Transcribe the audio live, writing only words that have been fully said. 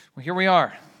Well, here we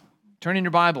are, turning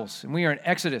your Bibles, and we are in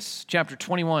Exodus chapter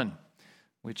 21,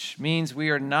 which means we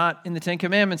are not in the Ten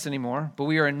Commandments anymore, but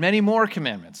we are in many more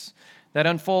commandments that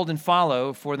unfold and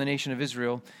follow for the nation of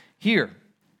Israel here.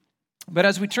 But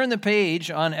as we turn the page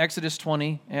on Exodus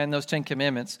 20 and those Ten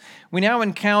Commandments, we now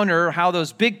encounter how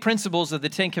those big principles of the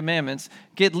Ten Commandments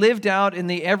get lived out in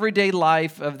the everyday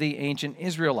life of the ancient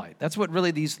Israelite. That's what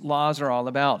really these laws are all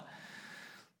about.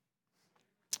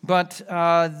 But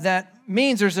that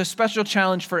means there's a special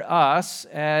challenge for us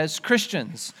as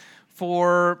Christians.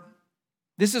 For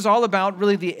this is all about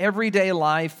really the everyday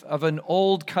life of an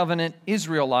old covenant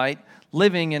Israelite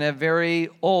living in a very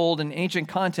old and ancient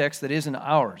context that isn't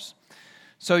ours.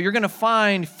 So you're going to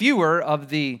find fewer of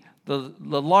the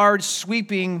large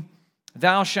sweeping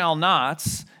thou shalt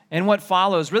nots, and what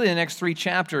follows, really the next 3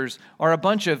 chapters, are a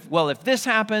bunch of, well, if this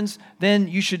happens, then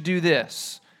you should do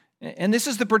this. And this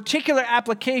is the particular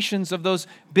applications of those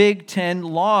big 10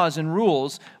 laws and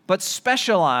rules, but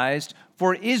specialized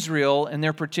for Israel in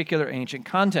their particular ancient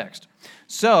context.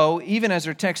 So, even as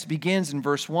our text begins in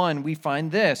verse 1, we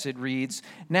find this. It reads,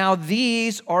 "Now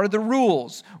these are the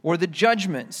rules or the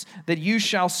judgments that you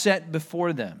shall set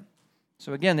before them."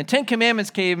 So again, the 10 Commandments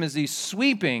came as these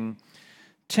sweeping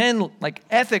 10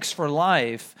 ethics for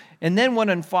life. And then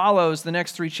what follows the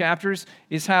next 3 chapters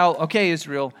is how, okay,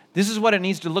 Israel, this is what it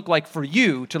needs to look like for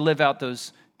you to live out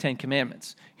those 10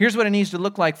 commandments. Here's what it needs to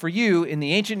look like for you in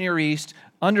the ancient Near East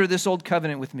under this old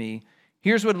covenant with me.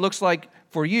 Here's what it looks like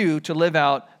for you to live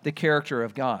out the character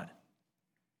of God.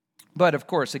 But of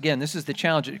course, again, this is the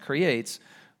challenge it creates.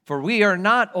 For we are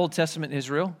not Old Testament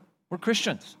Israel. We're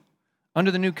Christians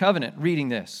under the new covenant reading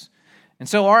this. And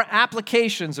so our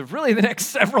applications of really the next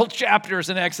several chapters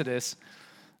in Exodus,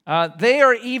 they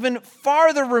are even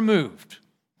farther removed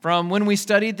from when we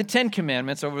studied the 10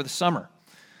 Commandments over the summer.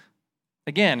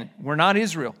 Again, we're not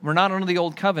Israel. We're not under the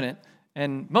Old Covenant.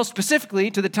 And most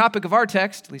specifically, to the topic of our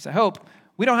text, at least I hope,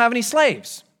 we don't have any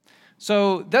slaves.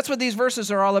 So that's what these verses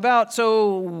are all about.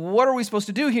 So what are we supposed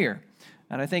to do here?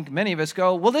 And I think many of us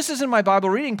go, well, this isn't my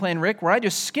Bible reading plan, Rick, where I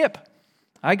just skip.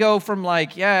 I go from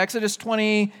Exodus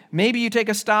 20, maybe you take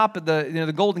a stop at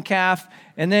the golden calf,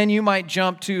 and then you might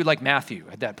jump to Matthew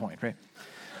at that point, right?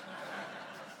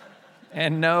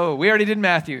 And no, we already did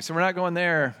Matthew, so we're not going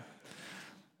there.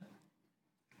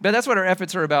 But that's what our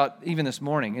efforts are about even this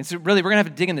morning. It's really, we're going to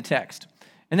have to dig in the text.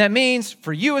 And that means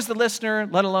for you as the listener,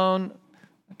 let alone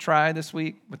try this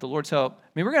week with the Lord's help,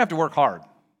 we're going to have to work hard.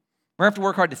 We're going to have to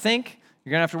work hard to think.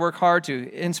 You're going to have to work hard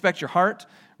to inspect your heart.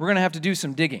 We're going to have to do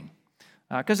some digging.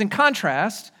 Because in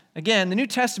contrast, again, the New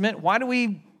Testament, why do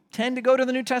we tend to go to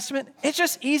the New Testament? It's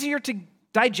just easier to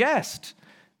digest.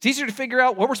 It's easier to figure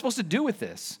out what we're supposed to do with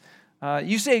this.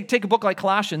 You say, take a book like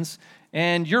Colossians,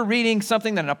 and you're reading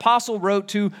something that an apostle wrote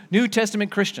to New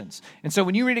Testament Christians. And so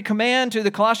when you read a command to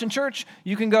the Colossian church,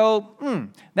 you can go,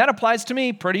 that applies to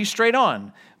me pretty straight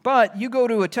on. But you go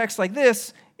to a text like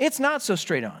this, it's not so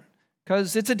straight on,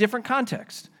 because it's a different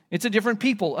context. It's a different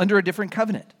people under a different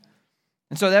covenant.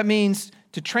 And so that means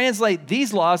to translate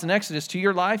these laws in Exodus to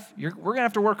your life, we're going to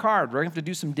have to work hard. We're going to have to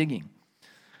do some digging.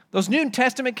 Those New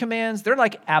Testament commands, they're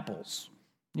like apples.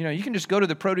 You can just go to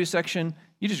the produce section,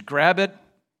 you just grab it,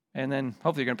 and then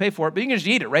hopefully you're going to pay for it, but you can just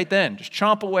eat it right then. Just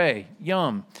chomp away.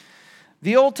 Yum.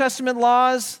 The Old Testament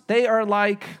laws, they are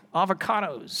like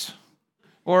avocados.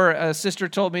 Or a sister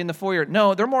told me in the foyer,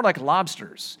 no, they're more like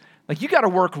lobsters. You got to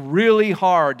work really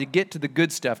hard to get to the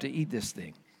good stuff to eat this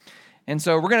thing. And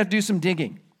so we're going to do some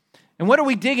digging. And what are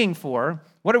we digging for?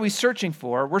 What are we searching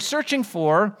for? We're searching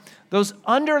for those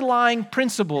underlying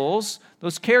principles,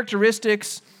 those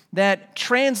characteristics that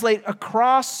translate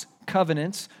across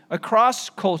covenants, across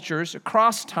cultures,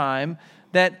 across time,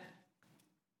 that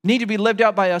need to be lived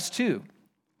out by us too.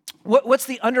 What's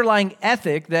the underlying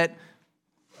ethic that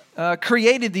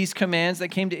created these commands that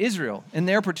came to Israel in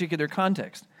their particular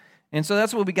context? And so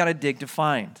that's what we got to dig to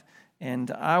find.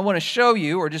 And I want to show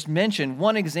you, or just mention,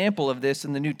 one example of this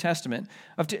in the New Testament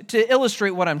to illustrate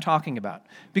what I'm talking about.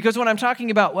 Because when I'm talking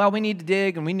about, we need to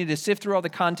dig and we need to sift through all the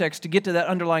context to get to that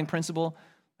underlying principle,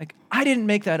 I didn't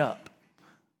make that up.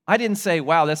 I didn't say,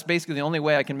 wow, that's basically the only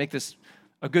way I can make this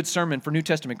a good sermon for New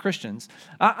Testament Christians.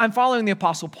 I'm following the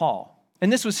Apostle Paul.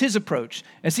 And this was his approach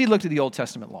as he looked at the Old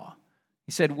Testament law.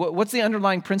 He said, what's the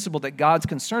underlying principle that God's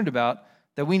concerned about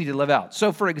that we need to live out?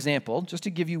 So, for example, just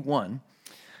to give you one,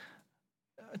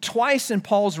 twice in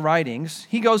Paul's writings,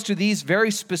 he goes to these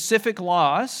very specific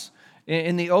laws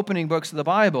in the opening books of the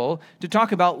Bible to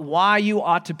talk about why you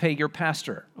ought to pay your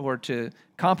pastor or to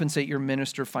compensate your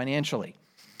minister financially.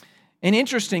 And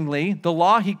interestingly, the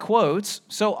law he quotes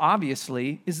so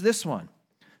obviously is this one,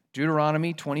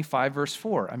 Deuteronomy 25, verse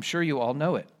 4. I'm sure you all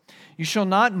know it. You shall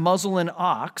not muzzle an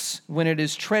ox when it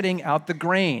is treading out the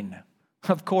grain.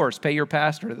 Of course, pay your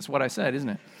pastor. That's what I said, isn't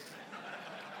it?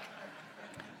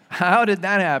 How did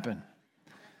that happen?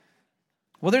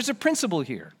 Well, there's a principle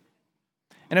here,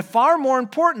 and a far more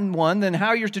important one than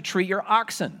how you're to treat your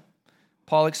oxen.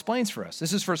 Paul explains for us.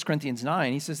 This is 1 Corinthians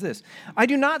 9. He says this, I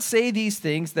do not say these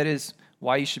things, that is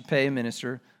why you should pay a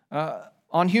minister,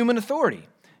 on human authority.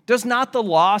 Does not the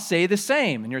law say the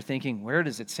same? And you're thinking, where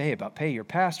does it say about pay your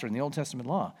pastor in the Old Testament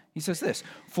law? He says this,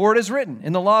 for it is written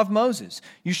in the law of Moses,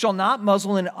 you shall not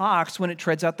muzzle an ox when it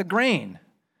treads out the grain.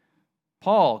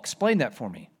 Paul explained that for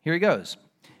me. Here he goes.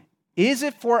 Is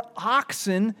it for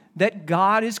oxen that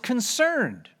God is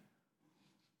concerned?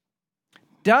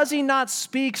 Does he not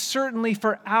speak certainly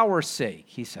for our sake,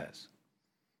 he says.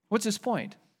 What's his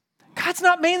point? God's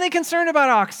not mainly concerned about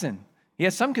oxen. He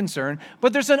has some concern,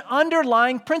 but there's an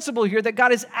underlying principle here that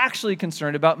God is actually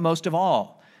concerned about most of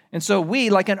all. And so we,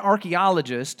 like an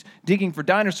archaeologist digging for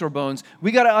dinosaur bones,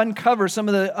 we got to uncover some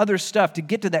of the other stuff to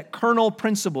get to that kernel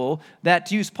principle that,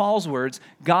 to use Paul's words,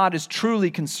 God is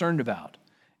truly concerned about.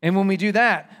 And when we do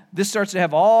that, this starts to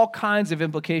have all kinds of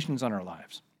implications on our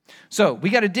lives. So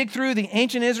we got to dig through the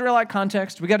ancient Israelite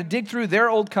context. We got to dig through their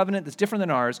old covenant that's different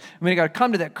than ours. And we got to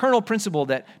come to that kernel principle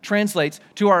that translates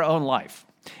to our own life.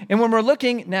 And when we're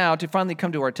looking now to finally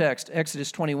come to our text,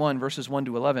 Exodus 21, verses 1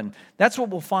 to 11, that's what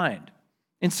we'll find.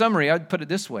 In summary, I'd put it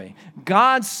this way.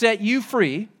 God set you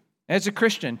free as a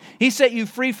Christian. He set you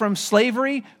free from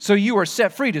slavery, so you are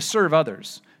set free to serve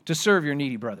others, to serve your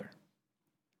needy brother.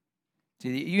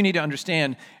 See, you need to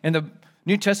understand, and the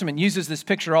New Testament uses this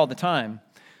picture all the time.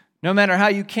 No matter how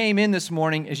you came in this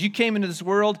morning, as you came into this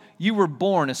world, you were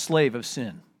born a slave of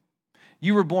sin.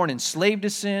 You were born enslaved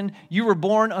to sin. You were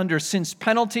born under sin's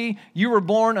penalty. You were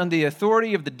born under the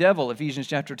authority of the devil, Ephesians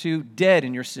chapter 2, dead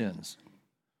in your sins.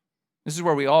 This is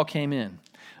where we all came in.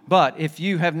 But if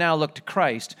you have now looked to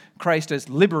Christ, Christ has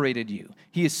liberated you.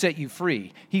 He has set you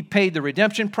free. He paid the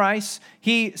redemption price.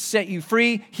 He set you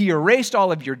free. He erased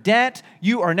all of your debt.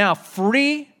 You are now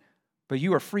free, but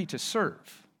you are free to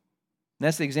serve. And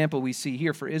that's the example we see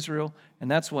here for Israel, and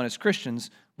that's one as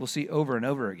Christians we'll see over and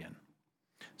over again.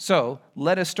 So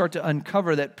let us start to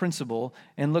uncover that principle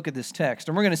and look at this text.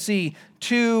 And we're going to see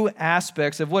two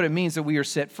aspects of what it means that we are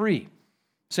set free.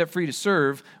 Set free to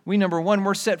serve. Number one,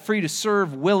 we're set free to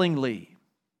serve willingly.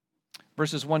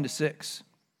 Verses 1 to 6.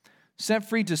 Set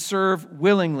free to serve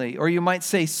willingly, or you might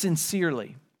say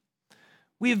sincerely.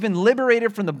 We have been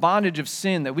liberated from the bondage of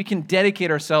sin that we can dedicate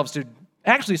ourselves to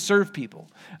actually serve people.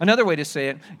 Another way to say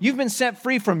it, you've been set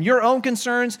free from your own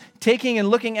concerns, taking and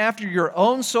looking after your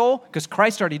own soul, because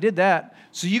Christ already did that,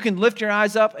 so you can lift your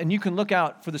eyes up and you can look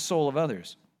out for the soul of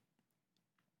others.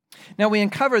 Now, we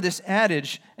uncover this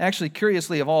adage, actually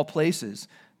curiously of all places,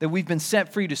 that we've been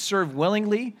set free to serve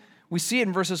willingly. We see it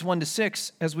in verses 1 to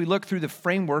 6 as we look through the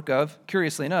framework of,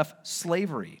 curiously enough,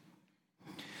 slavery.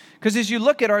 Because as you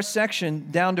look at our section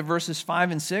down to verses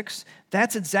 5 and 6,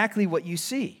 that's exactly what you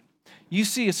see. You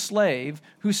see a slave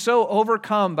who's so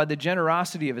overcome by the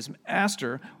generosity of his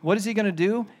master, what is he going to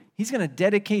do? He's going to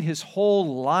dedicate his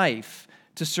whole life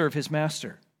to serve his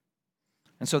master.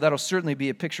 And so that'll certainly be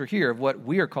a picture here of what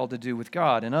we are called to do with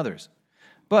God and others.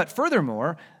 But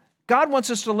furthermore, God wants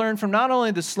us to learn from not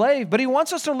only the slave, but he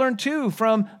wants us to learn too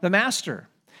from the master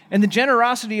and the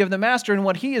generosity of the master and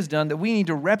what he has done, that we need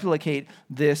to replicate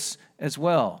this as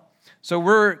well. So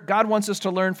God wants us to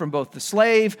learn from both the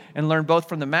slave and learn both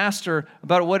from the master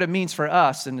about what it means for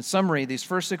us. And in summary, these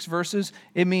first 6 verses,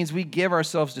 it means we give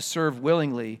ourselves to serve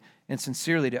willingly and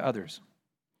sincerely to others.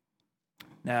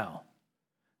 Now,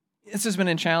 this has been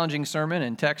a challenging sermon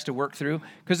and text to work through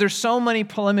because there's so many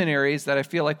preliminaries that I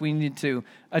feel like we need to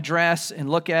address and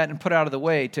look at and put out of the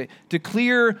way to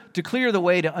clear the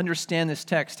way to understand this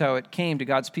text, how it came to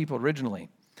God's people originally.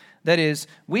 That is,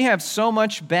 we have so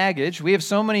much baggage, we have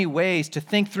so many ways to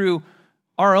think through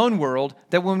our own world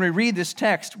that when we read this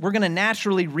text, we're going to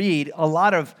naturally read a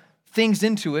lot of things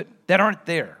into it that aren't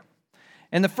there.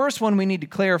 And the first one we need to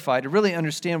clarify to really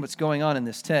understand what's going on in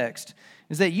this text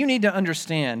is that you need to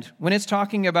understand when it's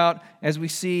talking about, as we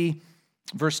see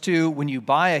verse 2, when you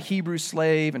buy a Hebrew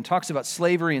slave and talks about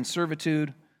slavery and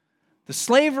servitude, the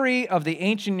slavery of the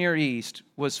ancient Near East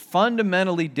was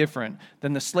fundamentally different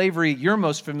than the slavery you're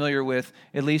most familiar with,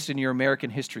 at least in your American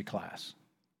history class.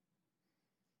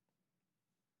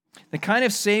 The kind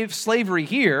of slavery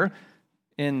here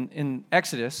in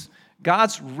Exodus,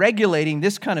 God's regulating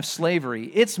this kind of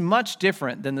slavery. It's much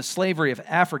different than the slavery of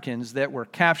Africans that were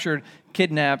captured,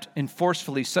 kidnapped, and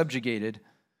forcefully subjugated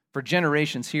for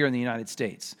generations here in the United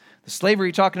States. The slavery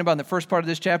you're talking about in the first part of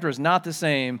this chapter is not the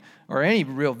same or any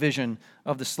real vision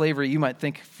of the slavery you might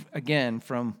think, again,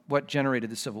 from what generated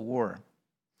the Civil War.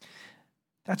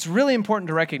 That's really important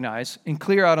to recognize and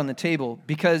clear out on the table,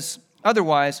 because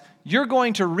otherwise you're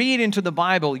going to read into the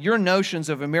Bible your notions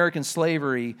of American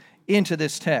slavery into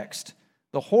this text,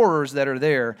 the horrors that are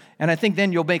there, and I think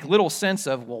then you'll make little sense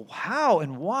of, well, how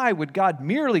and why would God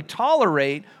merely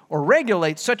tolerate or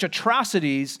regulate such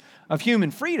atrocities of human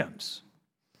freedoms?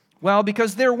 Well,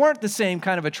 because there weren't the same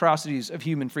kind of atrocities of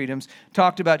human freedoms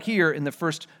talked about here in the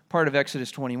first part of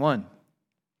Exodus 21.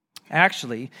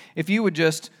 Actually, if you would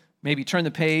just maybe turn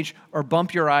the page or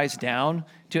bump your eyes down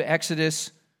to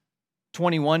Exodus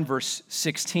 21, verse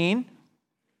 16,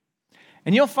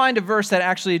 and you'll find a verse that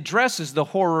actually addresses the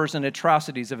horrors and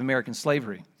atrocities of American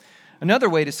slavery. Another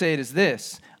way to say it is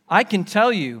this: I can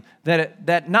tell you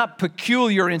that not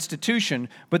peculiar institution,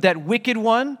 but that wicked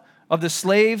one of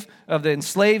the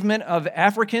enslavement of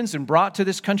Africans and brought to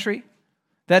this country,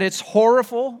 that it's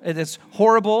horrible,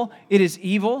 it is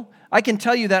evil. I can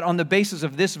tell you that on the basis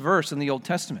of this verse in the Old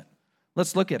Testament.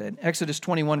 Let's look at it. Exodus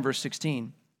 21, verse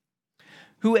 16.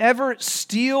 Whoever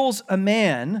steals a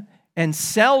man and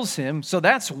sells him, so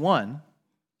that's one,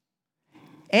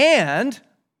 and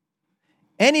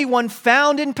anyone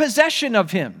found in possession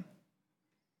of him,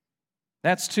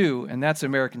 that's two, and that's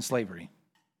American slavery,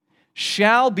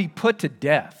 shall be put to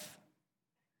death.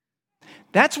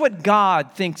 That's what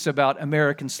God thinks about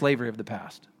American slavery of the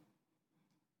past.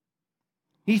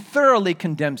 He thoroughly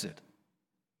condemns it.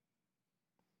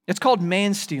 It's called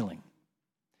man-stealing.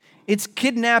 It's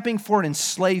kidnapping for an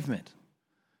enslavement,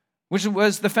 which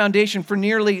was the foundation for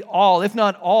nearly all, if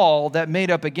not all, that made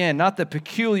up, again, not the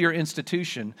peculiar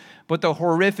institution, but the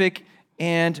horrific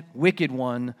and wicked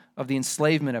one of the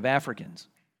enslavement of Africans.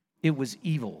 It was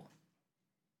evil.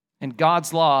 And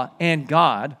God's law and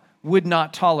God would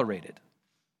not tolerate it.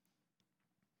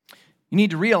 You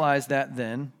need to realize that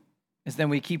then, as then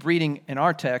we keep reading in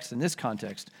our text, in this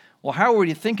context. Well, how would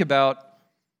you think about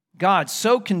God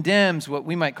so condemns what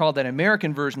we might call that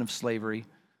American version of slavery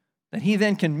that he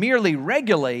then can merely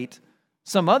regulate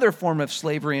some other form of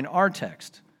slavery in our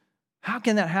text? How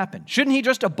can that happen? Shouldn't he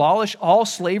just abolish all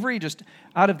slavery just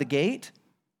out of the gate?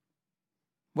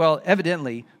 Well,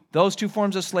 evidently, those two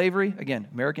forms of slavery, again,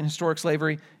 American historic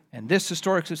slavery and this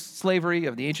historic slavery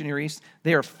of the ancient Near East,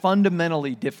 they are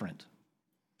fundamentally different.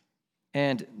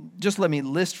 And just let me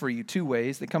list for you two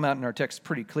ways. They come out in our text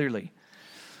pretty clearly.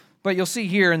 But you'll see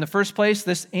here, in the first place,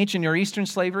 this ancient Near Eastern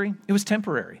slavery, it was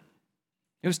temporary.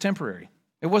 It was temporary.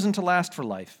 It wasn't to last for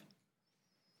life.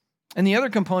 And the other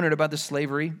component about the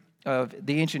slavery of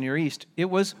the ancient Near East, it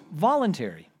was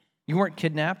voluntary. You weren't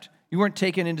kidnapped. You weren't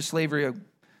taken into slavery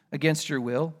against your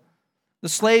will. The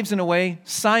slaves, in a way,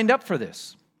 signed up for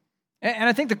this. And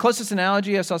I think the closest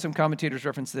analogy, I saw some commentators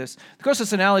reference this, the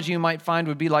closest analogy you might find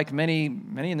would be like many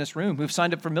in this room who've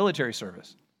signed up for military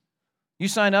service. You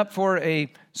sign up for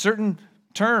a certain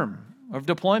term of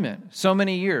deployment, so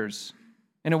many years,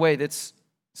 in a way that's in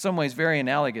some ways very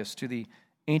analogous to the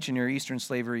ancient Near Eastern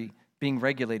slavery being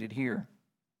regulated here.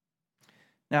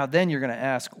 Now, then you're going to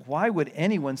ask, why would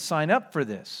anyone sign up for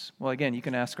this? Well, again, you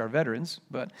can ask our veterans,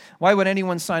 but why would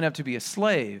anyone sign up to be a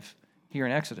slave here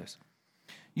in Exodus?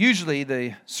 Usually,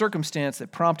 the circumstance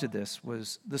that prompted this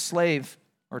was the slave,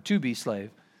 or to-be slave,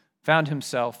 found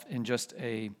himself in just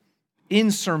a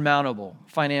insurmountable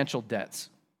financial debts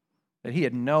that he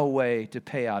had no way to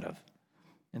pay out of.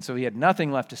 And so he had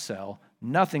nothing left to sell,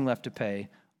 nothing left to pay.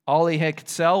 All he could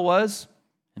sell was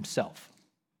himself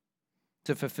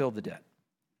to fulfill the debt.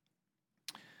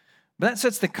 But that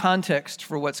sets the context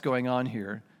for what's going on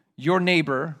here. Your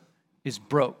neighbor is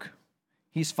broke.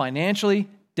 He's financially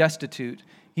destitute.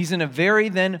 He's in a very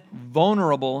then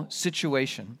vulnerable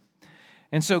situation.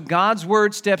 And so God's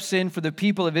word steps in for the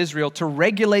people of Israel to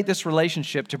regulate this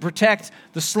relationship, to protect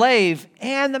the slave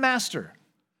and the master,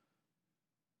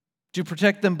 to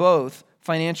protect them both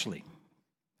financially.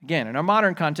 Again, in our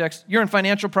modern context, you're in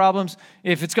financial problems.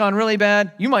 If it's gone really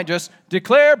bad, you might just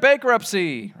declare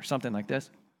bankruptcy or something like this.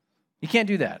 You can't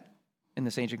do that in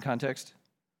this ancient context.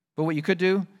 But what you could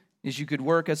do is you could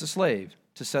work as a slave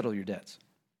to settle your debts.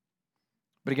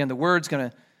 But again, the word's going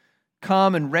to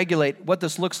come and regulate what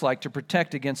this looks like to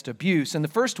protect against abuse. And the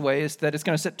first way is that it's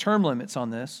going to set term limits on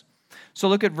this. So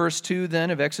look at verse 2 then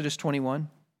of Exodus 21.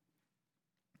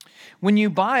 When you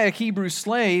buy a Hebrew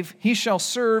slave, he shall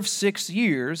serve 6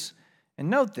 years. And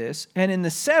note this, and in the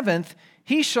 7th,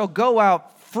 he shall go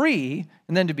out free,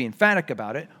 and then to be emphatic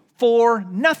about it, for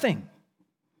nothing.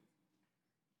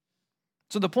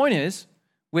 So the point is,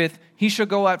 with he shall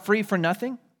go out free for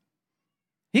nothing,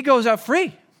 he goes out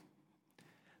free.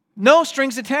 no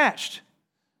strings attached.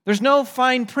 There's no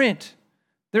fine print.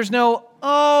 There's no,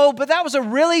 oh, but that was a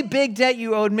really big debt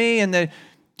you owed me, and the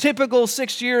typical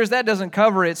 6 years, that doesn't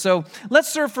cover it. So let's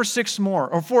serve for 6 more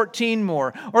or 14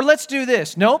 more, or let's do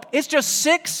this. Nope, it's just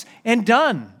 6 and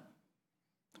done.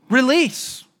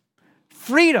 Release,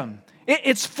 freedom.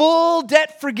 It's full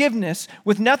debt forgiveness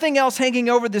with nothing else hanging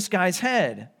over this guy's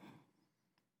head.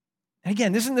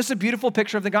 Again, isn't this a beautiful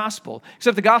picture of the gospel?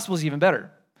 Except the gospel is even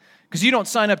better. Because you don't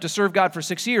sign up to serve God for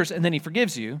 6 years and then he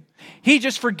forgives you. He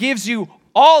just forgives you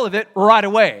all of it right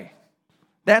away.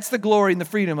 That's the glory and the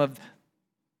freedom of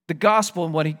the gospel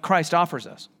and what Christ offers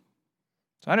us.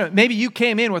 So I don't know, maybe you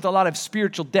came in with a lot of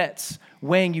spiritual debts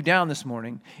weighing you down this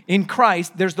morning. In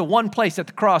Christ, there's the one place at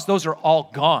the cross, those are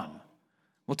all gone.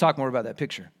 We'll talk more about that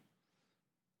picture.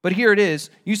 But here it is.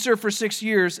 You serve for 6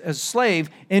 years as a slave,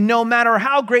 and no matter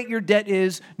how great your debt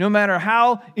is, no matter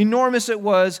how enormous it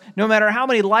was, no matter how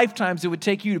many lifetimes it would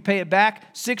take you to pay it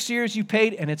back, 6 years you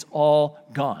paid, and it's all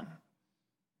gone.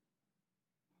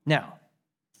 Now,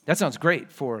 that sounds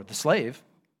great for the slave.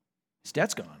 His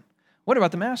debt's gone. What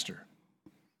about the master?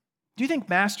 Do you think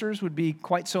masters would be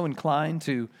quite so inclined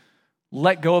to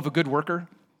let go of a good worker?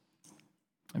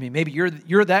 I mean, maybe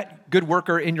you're that good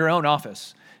worker in your own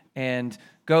office, and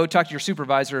go talk to your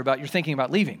supervisor about you're thinking about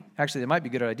leaving. Actually, that might be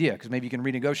a good idea because maybe you can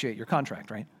renegotiate your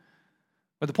contract, right?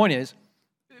 But the point is,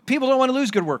 people don't want to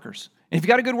lose good workers. And if you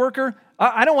got a good worker,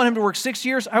 I don't want him to work 6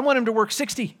 years. I want him to work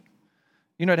 60,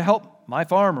 to help my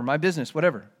farm or my business,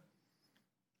 whatever.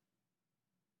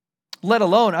 Let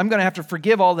alone, I'm going to have to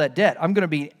forgive all that debt. I'm going to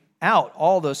be out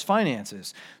all those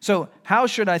finances. So how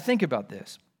should I think about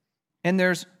this? And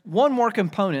there's one more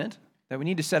component that we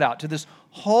need to set out to this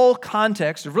whole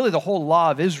context of really the whole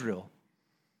law of Israel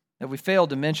that we failed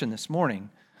to mention this morning.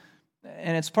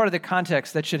 And it's part of the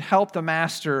context that should help the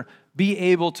master be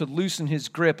able to loosen his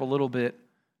grip a little bit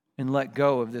and let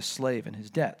go of this slave and his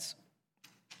debts.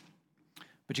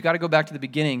 But you got to go back to the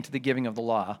beginning, to the giving of the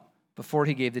law, before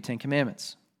he gave the 10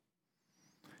 Commandments.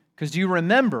 Because do you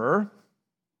remember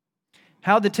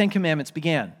how the 10 Commandments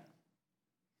began?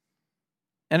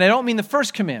 And I don't mean the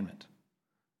first commandment.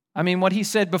 I mean what he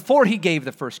said before he gave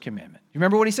the first commandment. You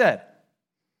remember what he said?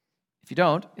 If you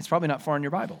don't, it's probably not far in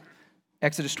your Bible.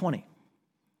 Exodus 20,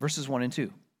 verses 1 and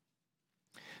 2.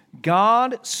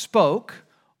 God spoke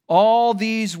all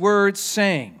these words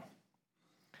saying,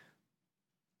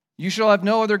 you shall have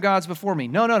no other gods before me.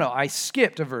 No. I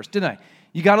skipped a verse, didn't I?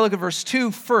 You got to look at verse 2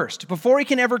 first. Before he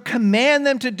can ever command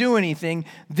them to do anything,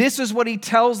 this is what he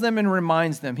tells them and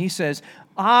reminds them. He says,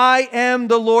 I am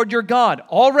the Lord your God,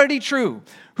 already true,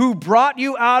 who brought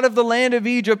you out of the land of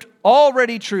Egypt,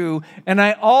 already true, and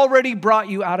I already brought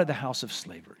you out of the house of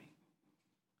slavery.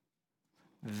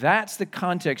 That's the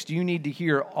context you need to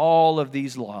hear all of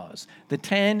these laws, the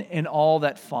 10 and all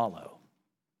that follow.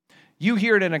 You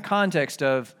hear it in a context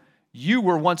of, you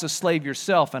were once a slave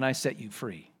yourself and I set you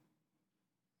free.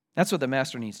 That's what the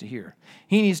master needs to hear.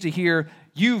 He needs to hear,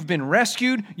 you've been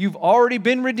rescued, you've already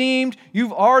been redeemed,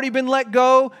 you've already been let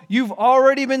go, you've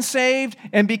already been saved,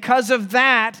 and because of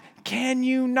that, can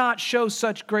you not show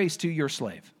such grace to your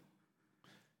slave?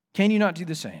 Can you not do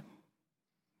the same?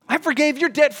 I forgave your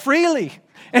debt freely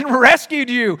and rescued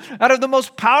you out of the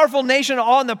most powerful nation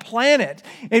on the planet.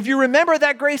 If you remember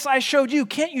that grace I showed you,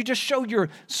 can't you just show your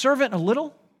servant a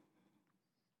little?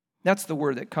 That's the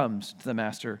word that comes to the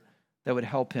master that would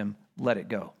help him let it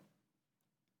go.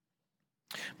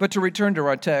 But to return to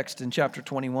our text in chapter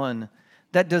 21,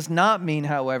 that does not mean,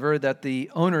 however, that the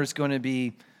owner is going to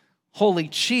be wholly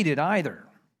cheated either.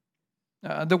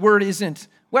 The word isn't,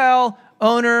 well,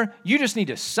 owner, you just need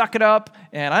to suck it up,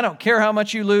 and I don't care how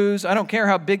much you lose. I don't care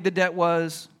how big the debt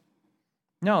was.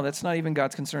 No, that's not even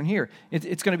God's concern here.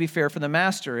 It's going to be fair for the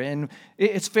master, and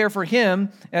it's fair for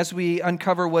him as we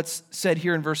uncover what's said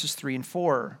here in verses 3 and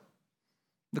 4.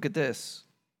 Look at this.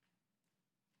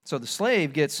 So the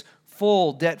slave gets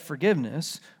full debt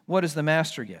forgiveness. What does the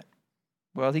master get?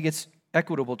 Well, he gets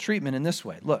equitable treatment in this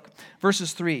way. Look,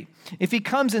 verses 3. If he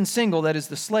comes in single, that is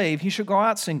the slave, he should go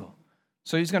out single.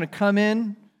 So he's going to come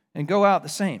in and go out the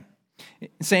same.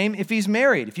 Same if he's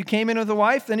married. If you came in with a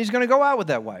wife, then he's going to go out with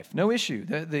that wife. No issue.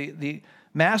 The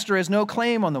master has no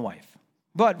claim on the wife.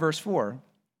 But, verse 4,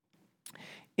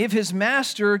 if his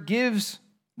master gives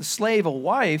the slave a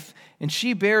wife, and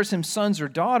she bears him sons or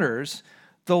daughters,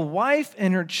 the wife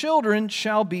and her children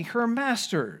shall be her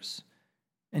masters,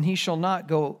 and he shall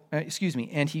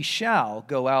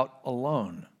go out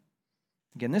alone.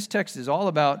 Again, this text is all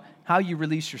about how you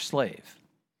release your slave.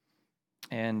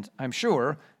 And I'm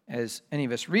sure, as any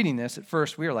of us reading this, at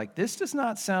first we are like, this does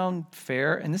not sound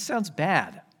fair, and this sounds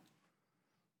bad.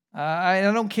 I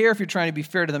don't care if you're trying to be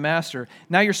fair to the master.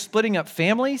 Now you're splitting up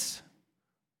families?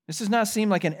 This does not seem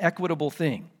like an equitable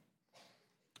thing.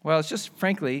 Well, it's just,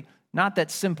 frankly, not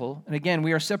that simple. And again,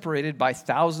 we are separated by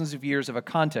thousands of years of a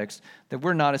context that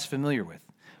we're not as familiar with.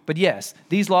 But yes,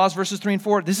 these laws, verses 3 and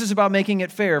 4, this is about making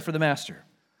it fair for the master.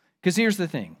 Because here's the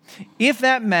thing. If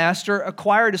that master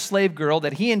acquired a slave girl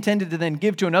that he intended to then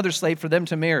give to another slave for them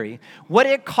to marry, what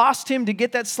it cost him to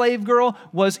get that slave girl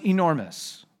was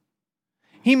enormous.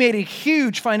 He made a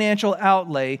huge financial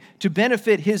outlay to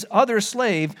benefit his other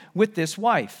slave with this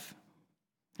wife.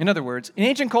 In other words, in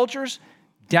ancient cultures,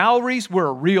 dowries were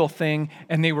a real thing,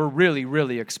 and they were really,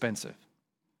 really expensive.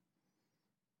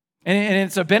 And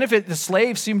it's a benefit the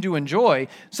slaves seem to enjoy,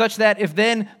 such that if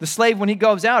then the slave, when he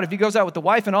goes out, if he goes out with the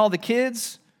wife and all the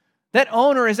kids, that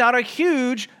owner is out a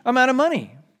huge amount of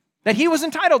money that he was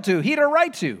entitled to, he had a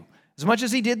right to, as much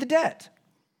as he did the debt.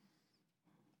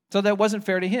 So that wasn't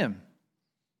fair to him.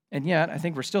 And yet, I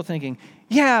think we're still thinking,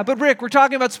 yeah, but Rick, we're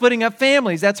talking about splitting up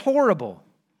families. That's horrible.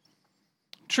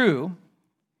 True,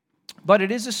 but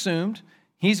it is assumed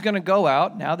he's going to go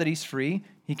out now that he's free.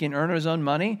 He can earn his own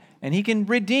money, and he can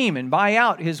redeem and buy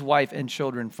out his wife and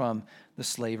children from the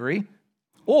slavery.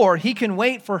 Or he can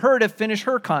wait for her to finish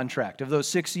her contract of those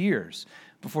 6 years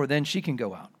before then she can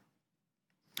go out.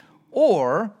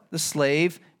 Or the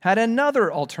slave had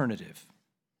another alternative.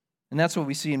 And that's what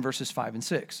we see in verses 5 and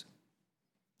 6.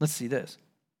 Let's see this.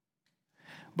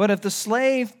 But if the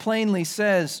slave plainly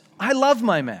says, I love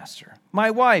my master, my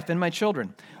wife, and my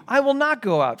children, I will not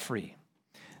go out free.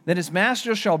 Then his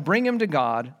master shall bring him to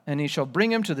God, and he shall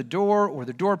bring him to the door or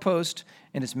the doorpost,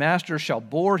 and his master shall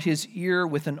bore his ear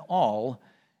with an awl,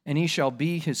 and he shall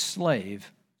be his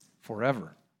slave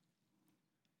forever.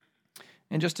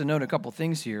 And just to note a couple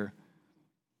things here,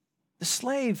 the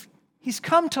slave, he's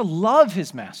come to love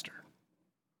his master.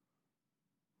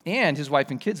 And his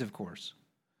wife and kids, of course.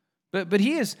 But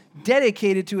he is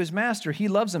dedicated to his master. He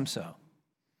loves him so.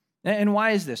 And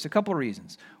why is this? A couple of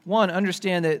reasons. One,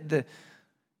 understand that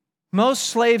most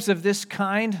slaves of this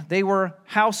kind, they were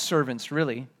house servants,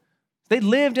 really. They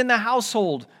lived in the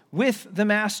household with the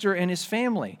master and his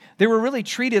family. They were really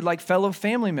treated like fellow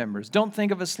family members. Don't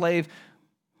think of a slave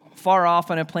far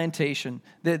off on a plantation.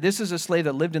 This is a slave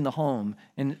that lived in the home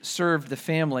and served the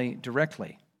family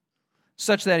directly.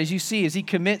 Such that, as you see, as he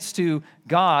commits to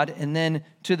God and then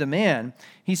to the man,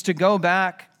 he's to go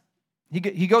back.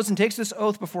 He goes and takes this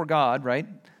oath before God, right?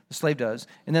 The slave does.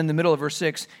 And then in the middle of verse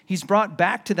 6, he's brought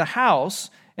back to the house,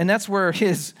 and that's where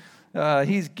he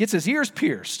gets his ears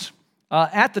pierced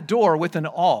at the door with an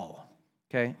awl.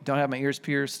 Okay, don't have my ears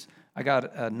pierced. I got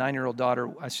a 9-year-old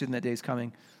daughter. I assume that day is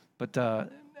coming. But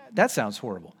that sounds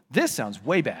horrible. This sounds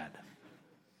way bad.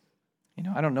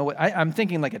 I don't know what, I'm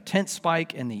thinking like a tent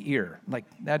spike in the ear. Like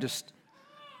that just,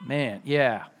 man,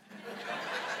 yeah.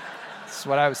 That's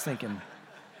what I was thinking.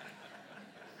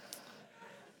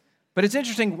 But it's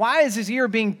interesting, why is his ear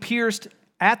being pierced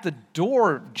at the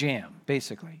door jamb,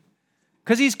 basically?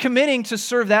 Because he's committing to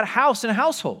serve that house and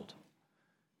household.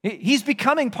 He's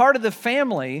becoming part of the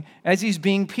family as he's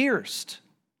being pierced.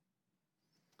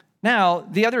 Now,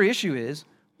 the other issue is,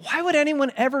 why would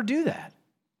anyone ever do that?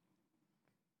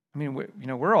 I mean,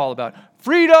 we're all about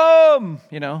freedom,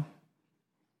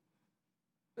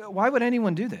 Why would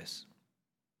anyone do this?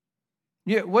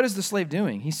 Yeah, what is the slave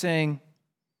doing? He's saying,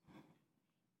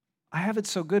 I have it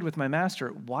so good with my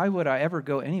master, why would I ever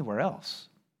go anywhere else?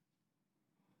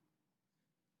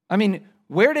 I mean,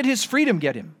 where did his freedom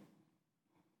get him?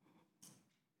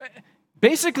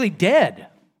 Basically dead.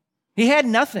 He had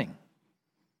nothing.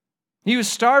 He was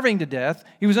starving to death.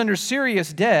 He was under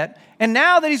serious debt. And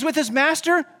now that he's with his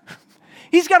master,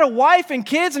 he's got a wife and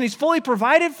kids and he's fully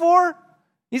provided for.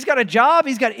 He's got a job.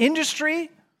 He's got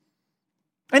industry.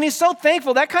 And he's so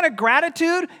thankful. That kind of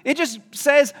gratitude, it just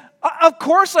says, of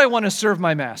course I want to serve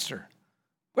my master.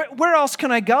 Where else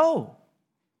can I go?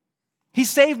 He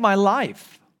saved my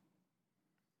life.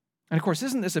 And of course,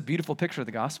 isn't this a beautiful picture of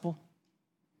the gospel?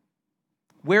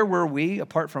 Where were we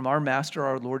apart from our master,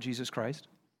 our Lord Jesus Christ?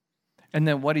 And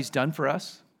then what he's done for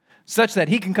us, such that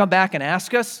he can come back and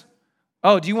ask us,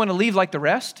 oh, do you want to leave like the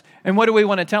rest? And what do we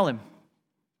want to tell him?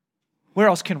 Where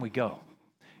else can we go?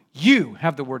 You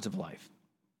have the words of life.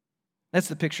 That's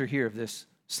the picture here of this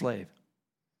slave.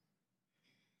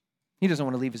 He doesn't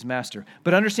want to leave his master.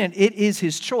 But understand, it is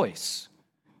his choice.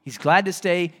 He's glad to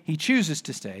stay. He chooses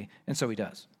to stay, and so he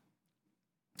does.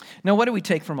 Now, what do we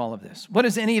take from all of this? What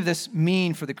does any of this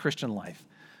mean for the Christian life?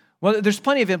 Well, there's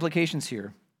plenty of implications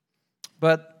here.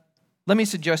 But let me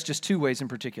suggest just 2 ways in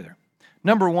particular.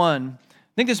 Number 1, I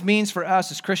think this means for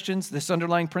us as Christians, this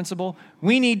underlying principle,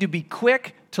 we need to be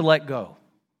quick to let go.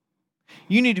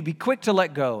 You need to be quick to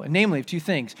let go, and namely of two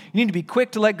things. You need to be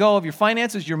quick to let go of your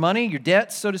finances, your money, your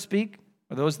debts, so to speak,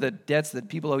 or those debts that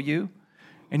people owe you.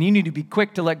 And you need to be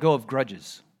quick to let go of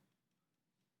grudges,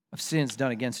 of sins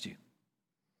done against you.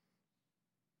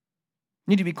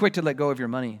 You need to be quick to let go of your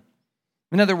money.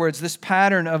 In other words, this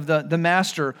pattern of the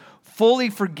master fully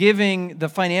forgiving the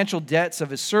financial debts of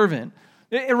his servant,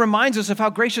 it reminds us of how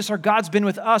gracious our God's been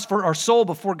with us for our soul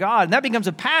before God. And that becomes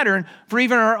a pattern for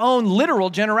even our own literal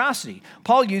generosity.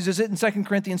 Paul uses it in 2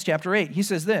 Corinthians chapter 8. He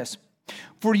says this,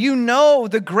 "For you know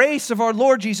the grace of our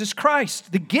Lord Jesus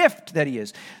Christ, the gift that he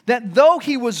is, that though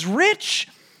he was rich,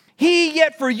 he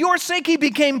yet for your sake he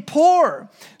became poor,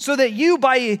 so that you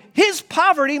by his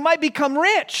poverty might become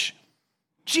rich."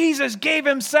 Jesus gave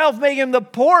himself, making him the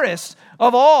poorest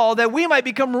of all, that we might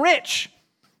become rich,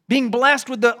 being blessed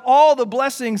with all the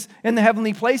blessings in the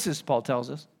heavenly places, Paul tells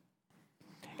us.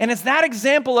 And it's that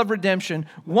example of redemption,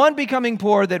 one becoming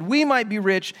poor that we might be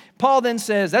rich. Paul then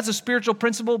says, that's a spiritual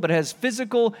principle, but it has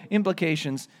physical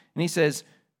implications. And he says,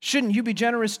 shouldn't you be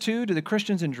generous too to the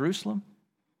Christians in Jerusalem?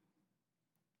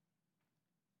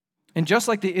 And just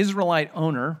like the Israelite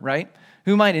owner, right,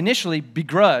 who might initially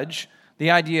begrudge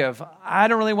the idea of, I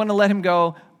don't really want to let him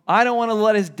go. I don't want to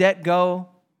let his debt go.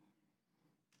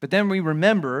 But then we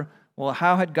remember, well,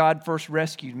 how had God first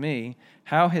rescued me?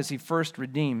 How has he first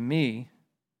redeemed me?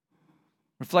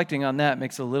 Reflecting on that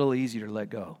makes it a little easier to let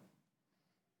go.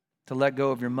 To let go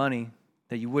of your money,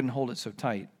 that you wouldn't hold it so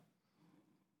tight.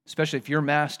 Especially if your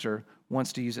master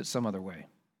wants to use it some other way.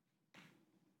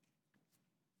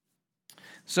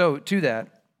 So, to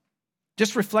that,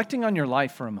 just reflecting on your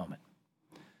life for a moment.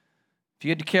 If you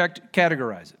had to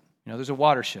categorize it, there's a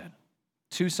watershed,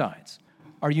 two sides.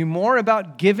 Are you more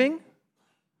about giving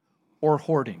or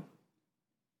hoarding?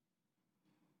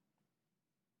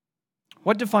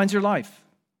 What defines your life?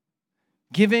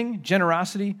 Giving,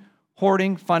 generosity,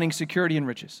 hoarding, finding security and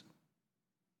riches.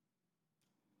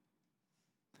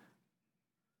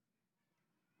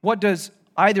 What does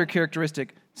either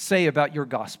characteristic say about your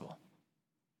gospel?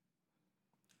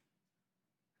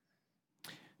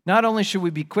 Not only should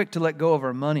we be quick to let go of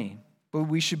our money, but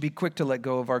we should be quick to let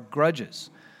go of our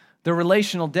grudges, the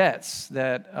relational debts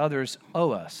that others owe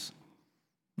us.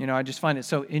 I just find it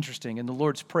so interesting. In the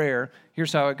Lord's Prayer,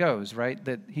 here's how it goes, right?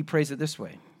 That he prays it this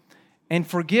way. And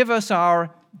forgive us our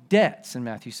debts, in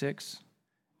Matthew 6,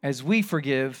 as we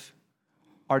forgive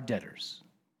our debtors.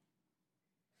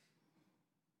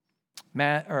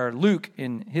 Luke,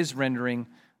 in his rendering,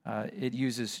 it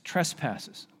uses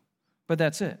trespasses. But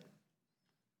that's it.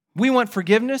 We want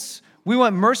forgiveness. We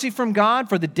want mercy from God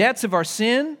for the debts of our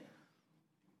sin.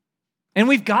 And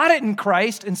we've got it in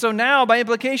Christ. And so now, by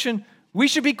implication, we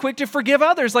should be quick to forgive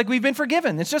others like we've been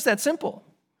forgiven. It's just that simple.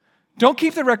 Don't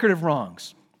keep the record of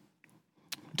wrongs.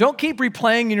 Don't keep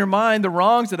replaying in your mind the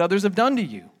wrongs that others have done to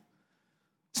you.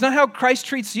 It's not how Christ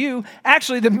treats you.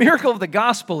 Actually, the miracle of the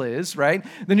gospel is, right,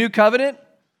 the new covenant,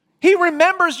 he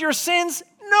remembers your sins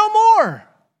no more.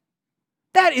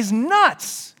 That is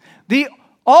nuts. The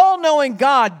all-knowing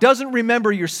God doesn't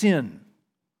remember your sin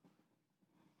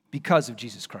because of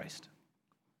Jesus Christ.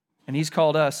 And he's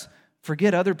called us,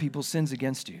 forget other people's sins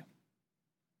against you.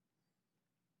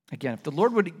 Again, if the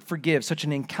Lord would forgive such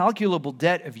an incalculable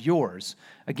debt of yours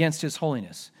against his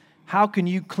holiness, how can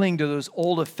you cling to those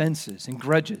old offenses and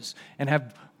grudges and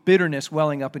have bitterness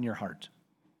welling up in your heart?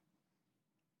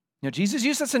 Jesus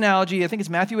used this analogy, I think it's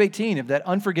Matthew 18, of that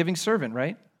unforgiving servant,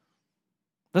 right?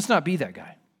 Let's not be that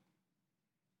guy.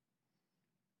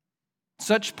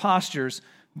 Such postures,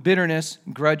 bitterness,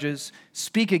 grudges,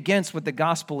 speak against what the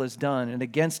gospel has done and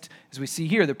against, as we see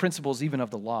here, the principles even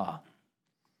of the law.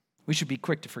 We should be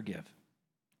quick to forgive.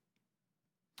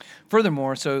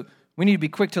 Furthermore, so we need to be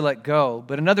quick to let go,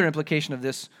 but another implication of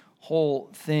this whole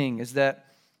thing is that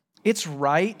it's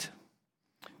right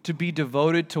to be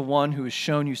devoted to one who has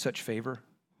shown you such favor.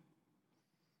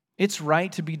 It's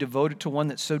right to be devoted to one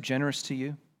that's so generous to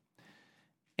you.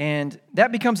 And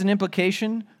that becomes an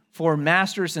implication for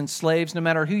masters and slaves, no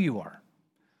matter who you are.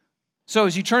 So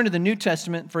as you turn to the New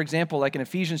Testament, for example, like in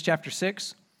Ephesians chapter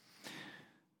 6,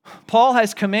 Paul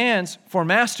has commands for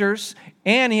masters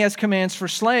and he has commands for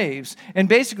slaves. And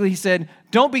basically he said,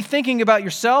 don't be thinking about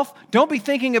yourself. Don't be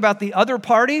thinking about the other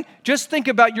party. Just think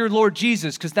about your Lord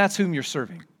Jesus, because that's whom you're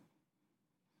serving.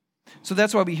 So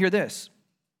that's why we hear this.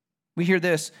 We hear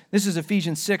this. This is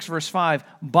Ephesians 6, verse 5.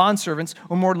 Bondservants,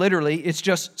 or more literally, it's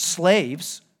just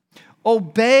slaves.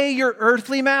 Obey your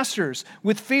earthly masters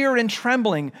with fear and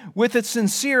trembling, with a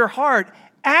sincere heart,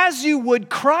 as you would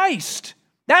Christ.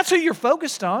 That's who you're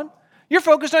focused on. You're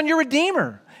focused on your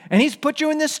Redeemer. And he's put you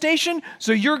in this station,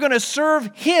 so you're going to serve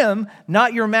him,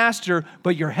 not your master,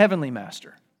 but your heavenly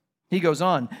master. He goes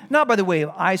on, not by the way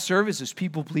of eye service as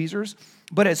people pleasers,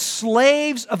 but as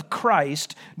slaves of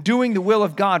Christ, doing the will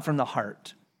of God from the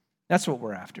heart. That's what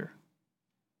we're after,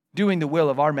 doing the will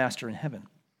of our master in heaven.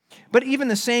 But even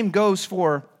the same goes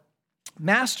for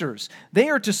masters. They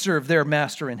are to serve their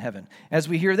master in heaven. As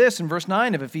we hear this in verse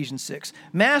 9 of Ephesians 6,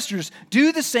 masters,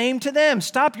 do the same to them.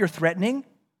 Stop your threatening,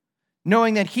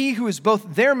 knowing that he who is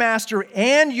both their master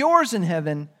and yours in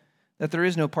heaven, that there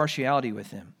is no partiality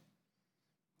with him.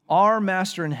 Our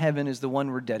master in heaven is the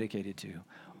one we're dedicated to,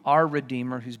 our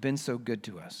Redeemer who's been so good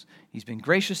to us. He's been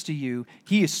gracious to you.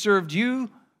 He has served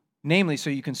you, namely so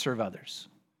you can serve others.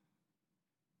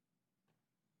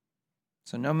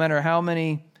 So no matter how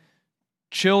many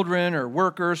children or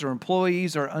workers or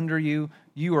employees are under you,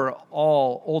 you are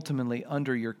all ultimately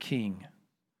under your King.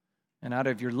 And out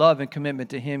of your love and commitment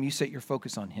to him, you set your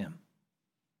focus on him,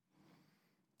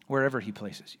 wherever he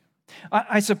places you.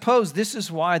 I suppose this is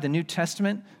why the New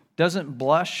Testament doesn't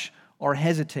blush or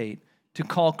hesitate to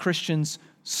call Christians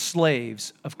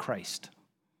slaves of Christ.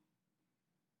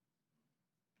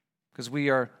 Because we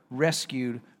are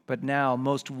rescued, but now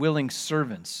most willing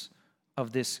servants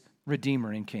of this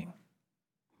Redeemer and King.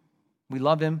 We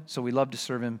love him, so we love to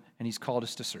serve him, and he's called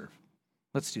us to serve.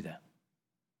 Let's do that.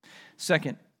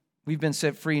 Second, we've been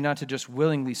set free not to just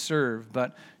willingly serve,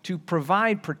 but to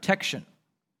provide protection,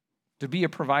 to be a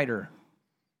provider,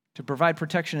 to provide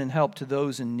protection and help to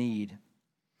those in need.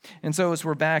 And so as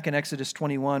we're back in Exodus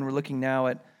 21, we're looking now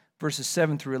at verses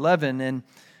 7 through 11, and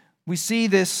we see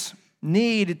this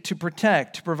need to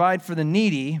protect, to provide for the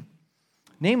needy,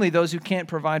 namely those who can't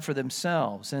provide for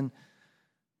themselves. And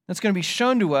that's going to be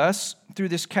shown to us through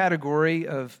this category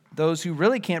of those who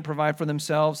really can't provide for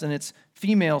themselves, and it's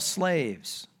female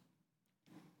slaves.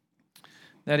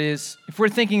 That is, if we're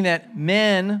thinking that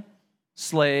men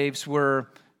slaves were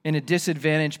in a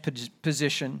disadvantaged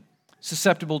position,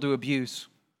 susceptible to abuse,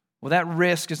 well, that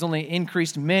risk has only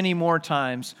increased many more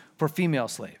times for female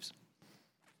slaves.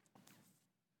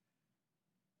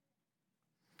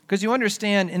 Because you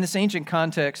understand, in this ancient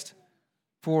context,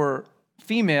 for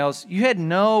females, you had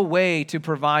no way to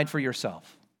provide for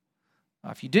yourself.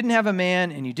 If you didn't have a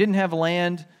man and you didn't have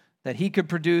land that he could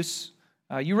produce,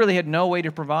 you really had no way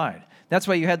to provide. That's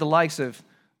why you had the likes of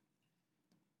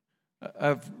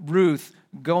Ruth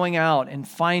going out and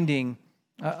finding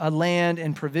a land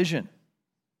and provision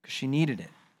because she needed it.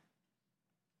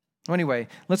 Well, anyway,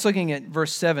 let's looking at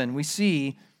verse 7. We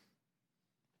see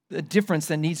the difference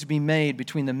that needs to be made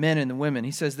between the men and the women.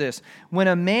 He says this, when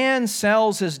a man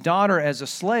sells his daughter as a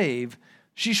slave,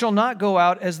 she shall not go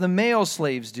out as the male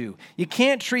slaves do. You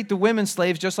can't treat the women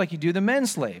slaves just like you do the men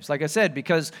slaves, like I said,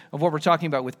 because of what we're talking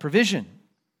about with provision.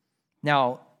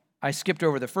 Now, I skipped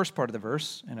over the first part of the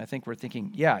verse, and I think we're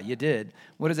thinking, yeah, you did.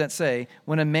 What does that say?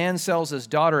 When a man sells his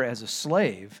daughter as a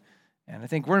slave, and I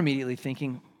think we're immediately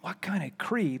thinking, what kind of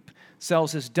creep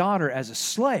sells his daughter as a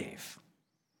slave?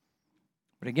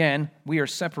 But again, we are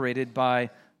separated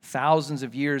by thousands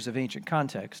of years of ancient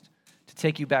context to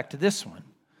take you back to this one.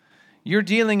 You're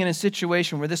dealing in a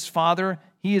situation where this father,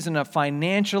 he is in a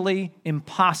financially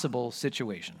impossible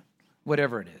situation,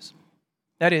 whatever it is.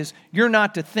 That is, you're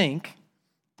not to think,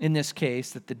 in this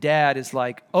case, that the dad is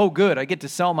like, oh, good, I get to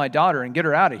sell my daughter and get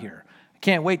her out of here. I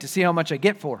can't wait to see how much I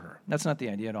get for her. That's not the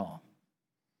idea at all.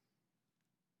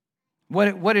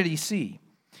 What did he see?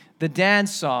 The dad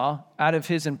saw, out of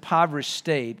his impoverished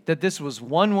state, that this was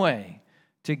one way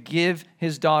to give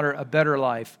his daughter a better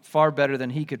life, far better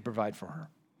than he could provide for her.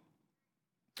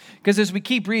 Because as we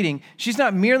keep reading, she's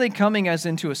not merely coming as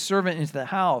into a servant into the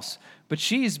house, but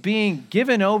she's being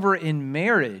given over in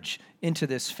marriage into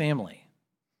this family,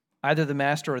 either the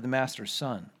master or the master's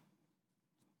son.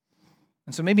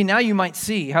 And so maybe now you might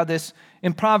see how this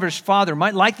impoverished father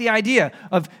might like the idea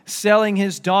of selling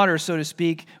his daughter, so to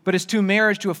speak, but is to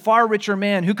marriage to a far richer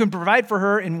man who can provide for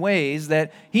her in ways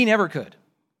that he never could.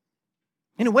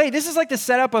 In a way, this is like the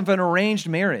setup of an arranged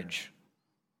marriage,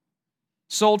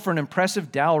 sold for an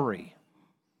impressive dowry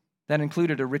that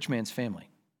included a rich man's family.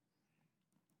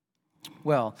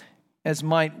 Well, as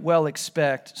might well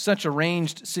expect, such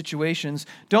arranged situations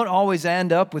don't always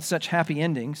end up with such happy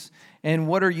endings. And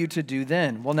what are you to do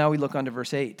then? Well, now we look on to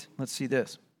verse 8. Let's see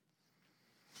this.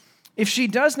 If she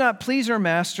does not please her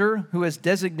master, who has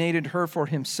designated her for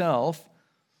himself,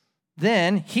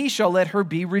 then he shall let her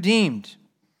be redeemed.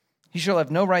 He shall have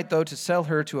no right, though, to sell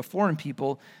her to a foreign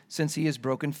people, since he has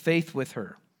broken faith with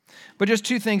her. But just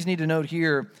two things need to note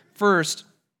here. First,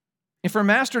 if her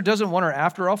master doesn't want her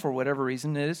after all, for whatever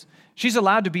reason it is, she's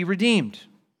allowed to be redeemed.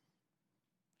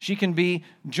 She can be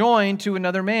joined to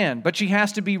another man, but she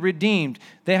has to be redeemed.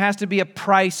 There has to be a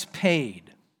price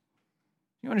paid.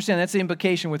 You understand? That's the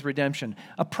implication with redemption.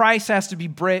 A price has to be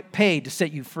paid to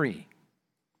set you free.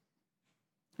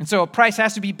 And so a price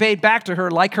has to be paid back to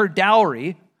her like her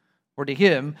dowry, or to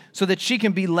him, so that she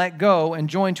can be let go and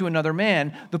joined to another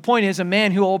man. The point is a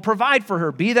man who will provide for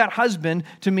her, be that husband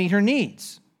to meet her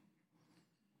needs.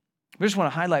 We just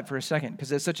want to highlight for a second, because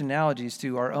there's such analogies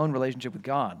to our own relationship with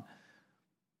God.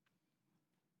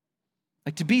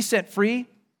 Like, to be set free,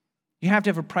 you have to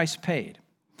have a price paid.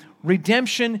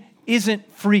 Redemption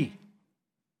isn't free.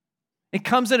 It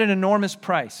comes at an enormous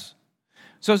price.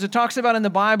 So as it talks about in the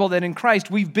Bible that in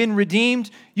Christ we've been redeemed,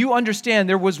 you understand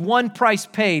there was one price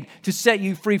paid to set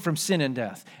you free from sin and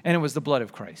death, and it was the blood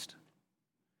of Christ.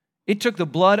 It took the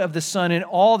blood of the Son and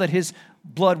all that his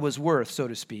blood was worth, so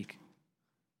to speak,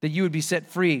 that you would be set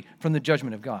free from the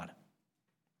judgment of God.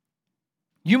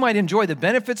 You might enjoy the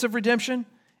benefits of redemption,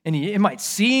 and it might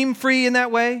seem free in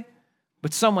that way,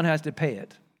 but someone has to pay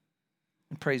it.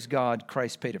 And praise God,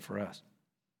 Christ paid it for us.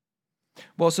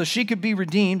 Well, so she could be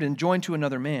redeemed and joined to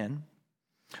another man.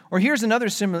 Or here's another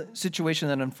similar situation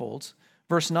that unfolds.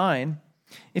 Verse 9,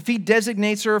 if he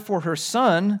designates her for her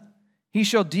son, he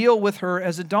shall deal with her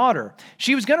as a daughter.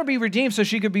 She was going to be redeemed so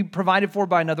she could be provided for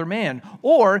by another man.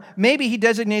 Or maybe he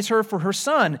designates her for her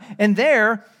son, and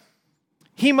there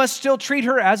he must still treat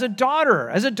her as a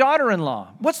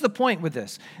daughter-in-law. What's the point with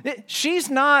this? She's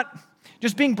not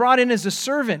just being brought in as a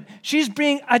servant. She's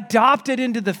being adopted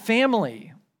into the family.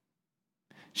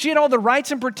 She had all the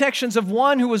rights and protections of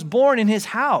one who was born in his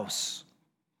house.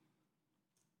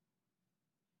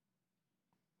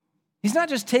 He's not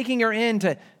just taking her in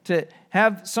to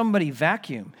have somebody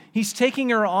vacuum. He's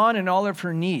taking her on in all of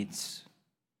her needs.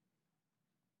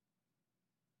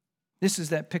 This is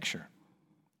that picture.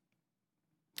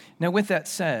 Now, with that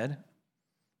said,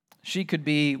 she could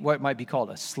be what might be called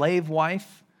a slave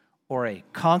wife or a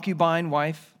concubine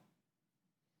wife.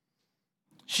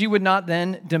 She would not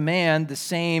then demand the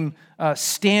same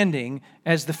standing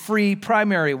as the free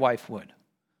primary wife would.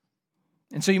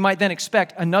 And so you might then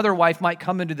expect another wife might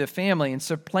come into the family and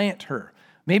supplant her.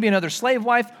 Maybe another slave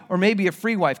wife, or maybe a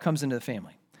free wife comes into the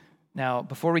family. Now,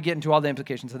 before we get into all the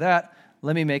implications of that,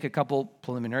 let me make a couple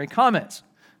preliminary comments,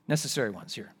 necessary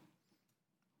ones here.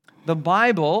 The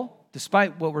Bible,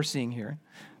 despite what we're seeing here,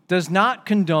 does not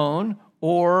condone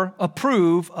or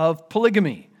approve of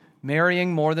polygamy,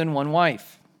 marrying more than one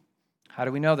wife. How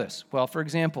do we know this? Well, for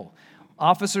example,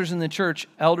 officers in the church,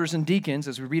 elders and deacons,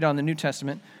 as we read on the New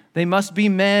Testament, they must be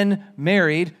men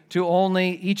married to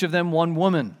only each of them one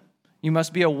woman. You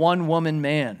must be a one-woman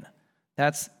man.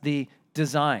 That's the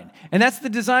design. And that's the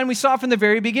design we saw from the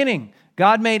very beginning.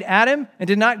 God made Adam and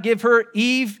did not give her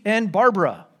Eve and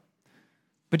Barbara,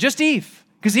 but just Eve,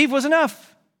 because Eve was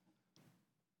enough.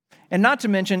 And not to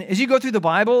mention, as you go through the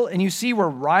Bible and you see where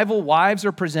rival wives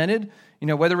are presented,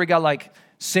 whether we got like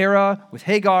Sarah with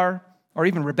Hagar, or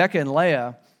even Rebecca and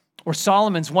Leah, or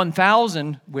Solomon's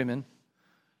 1,000 women,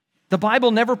 the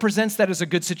Bible never presents that as a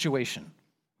good situation.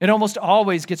 It almost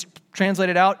always gets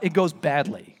translated out, it goes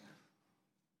badly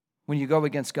when you go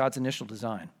against God's initial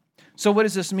design. So what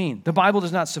does this mean? The Bible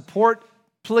does not support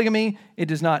polygamy, it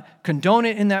does not condone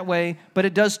it in that way, but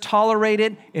it does tolerate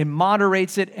it, it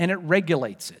moderates it, and it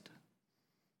regulates it.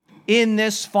 In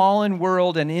this fallen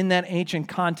world and in that ancient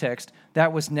context,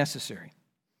 that was necessary.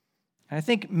 And I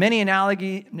think many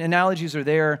analogies are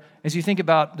there as you think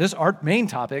about this, our main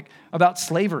topic, about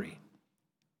slavery.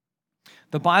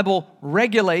 The Bible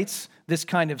regulates this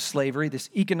kind of slavery, this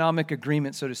economic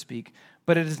agreement, so to speak,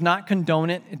 but it does not condone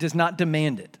it, it does not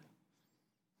demand it.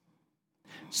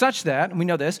 Such that, and we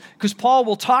know this, because Paul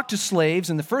will talk to slaves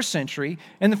in the first century,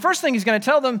 and the first thing he's going to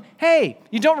tell them, hey,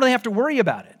 you don't really have to worry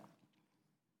about it.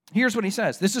 Here's what he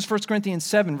says. This is 1 Corinthians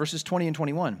 7, verses 20 and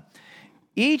 21.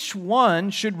 Each one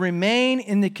should remain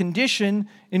in the condition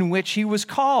in which he was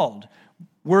called.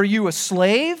 Were you a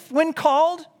slave when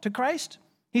called to Christ?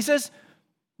 He says,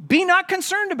 be not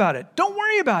concerned about it. Don't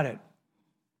worry about it.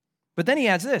 But then he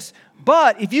adds this,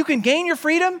 but if you can gain your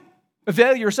freedom,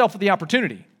 avail yourself of the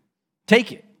opportunity.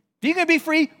 Take it. If you can be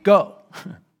free, go.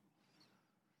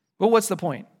 Well, what's the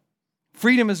point?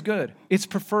 Freedom is good. It's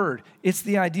preferred. It's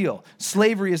the ideal.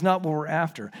 Slavery is not what we're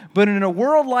after. But in a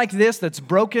world like this that's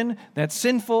broken, that's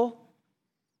sinful,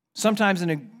 sometimes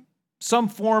some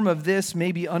form of this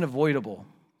may be unavoidable.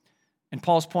 And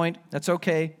Paul's point, that's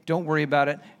okay. Don't worry about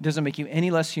it. It doesn't make you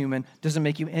any less human. It doesn't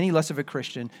make you any less of a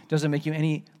Christian. It doesn't make you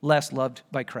any less loved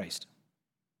by Christ.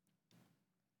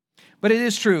 But it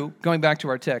is true, going back to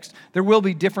our text, there will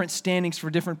be different standings for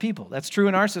different people. That's true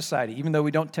in our society, even though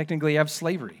we don't technically have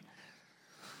slavery.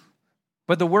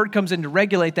 But the word comes in to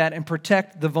regulate that and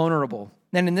protect the vulnerable.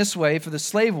 And in this way, for the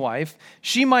slave wife,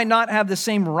 she might not have the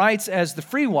same rights as the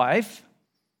free wife,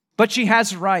 but she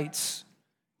has rights,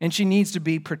 and she needs to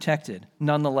be protected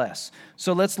nonetheless.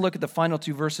 So let's look at the final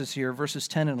two verses here, verses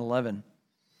 10 and 11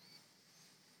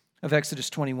 of Exodus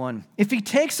 21. If he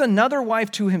takes another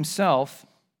wife to himself,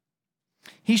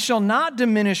 he shall not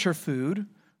diminish her food,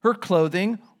 her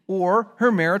clothing, or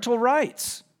her marital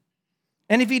rights.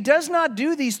 And if he does not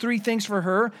do these three things for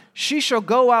her, she shall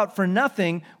go out for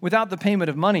nothing without the payment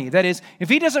of money. That is, if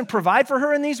he doesn't provide for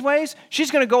her in these ways,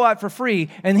 she's going to go out for free,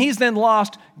 and he's then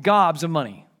lost gobs of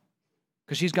money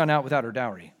because she's gone out without her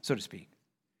dowry, so to speak.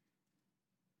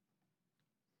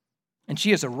 And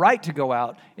she has a right to go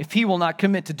out if he will not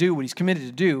commit to do what he's committed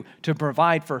to do to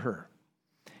provide for her.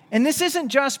 And this isn't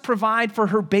just provide for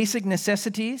her basic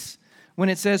necessities. When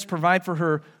it says provide for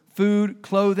her food,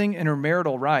 clothing, and her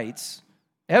marital rights,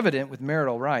 evident with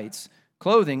marital rights,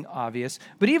 clothing, obvious,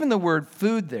 but even the word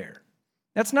food there.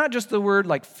 That's not just the word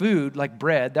like food, like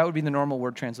bread. That would be the normal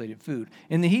word translated food.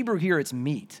 In the Hebrew here, it's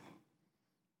meat.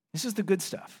 This is the good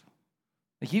stuff.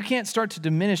 Like you can't start to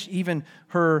diminish even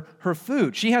her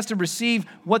food. She has to receive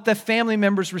what the family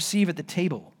members receive at the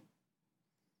table.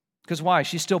 Because why?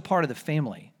 She's still part of the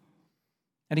family.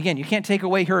 And again, you can't take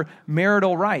away her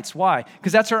marital rights. Why?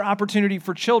 Because that's her opportunity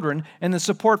for children and the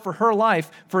support for her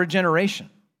life for a generation.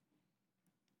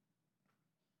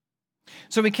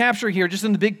 So we capture here, just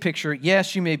in the big picture, yes,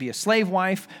 she may be a slave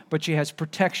wife, but she has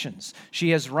protections.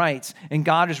 She has rights, and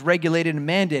God is regulated and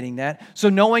mandating that, so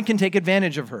no one can take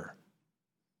advantage of her.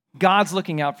 God's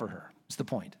looking out for her, is the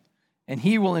point. And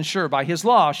he will ensure by his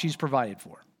law she's provided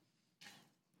for.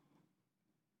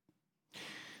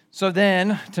 So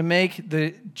then, to make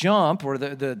the jump or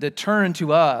the turn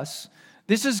to us,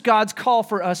 this is God's call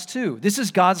for us too. This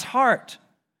is God's heart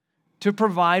to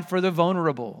provide for the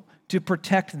vulnerable, to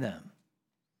protect them.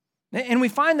 And we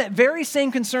find that very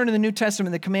same concern in the New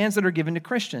Testament, the commands that are given to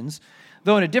Christians,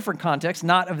 though in a different context,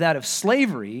 not of that of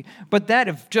slavery, but that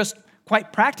of just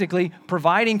quite practically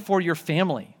providing for your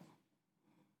family.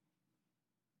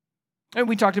 And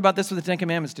we talked about this with the Ten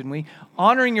Commandments, didn't we?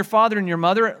 Honoring your father and your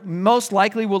mother most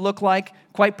likely will look like,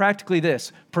 quite practically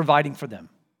this, providing for them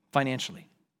financially.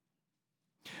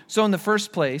 So in the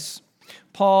first place,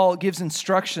 Paul gives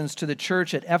instructions to the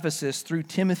church at Ephesus through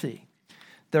Timothy,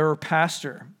 their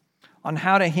pastor, on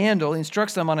how to handle,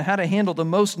 instructs them on how to handle the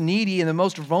most needy and the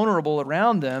most vulnerable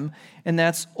around them, and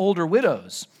that's older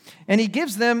widows. And he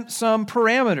gives them some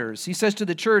parameters. He says to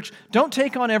the church, don't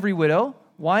take on every widow.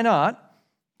 Why not?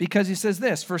 Because he says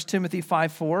this, 1 Timothy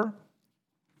 5:4,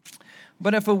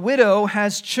 but if a widow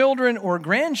has children or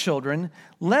grandchildren,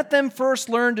 let them first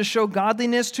learn to show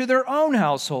godliness to their own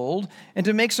household and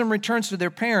to make some returns to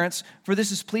their parents, for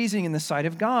this is pleasing in the sight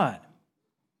of God.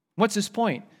 What's his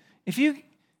point? If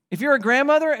you're a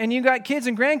grandmother and you got kids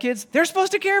and grandkids, they're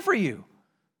supposed to care for you.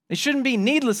 They shouldn't be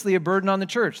needlessly a burden on the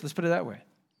church. Let's put it that way.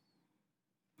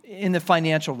 In the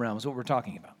financial realm is what we're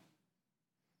talking about.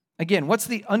 Again, what's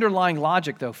the underlying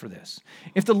logic, though, for this?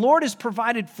 If the Lord has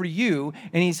provided for you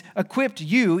and he's equipped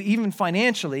you, even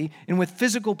financially and with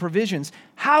physical provisions,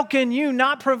 how can you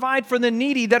not provide for the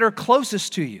needy that are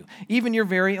closest to you, even your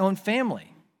very own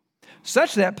family?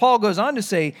 Such that Paul goes on to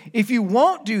say, if you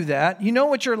won't do that, you know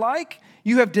what you're like?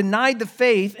 You have denied the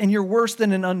faith and you're worse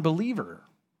than an unbeliever.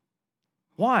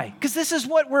 Why? Because this is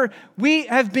what we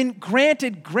have been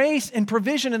granted grace and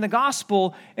provision in the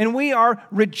gospel, and we are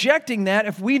rejecting that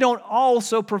if we don't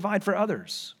also provide for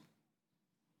others,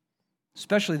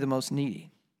 especially the most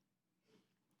needy.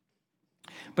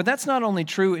 But that's not only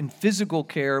true in physical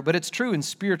care, but it's true in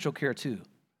spiritual care too.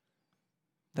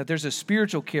 That there's a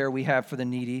spiritual care we have for the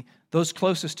needy, those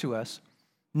closest to us,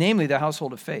 namely the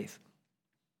household of faith.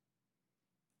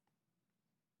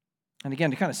 And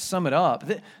again, to kind of sum it up,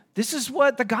 this is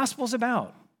what the gospel's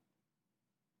about.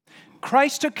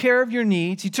 Christ took care of your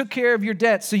needs. He took care of your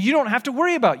debts, so you don't have to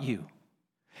worry about you.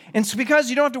 And so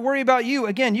because you don't have to worry about you,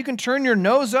 again, you can turn your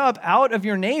nose up out of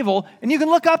your navel, and you can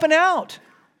look up and out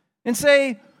and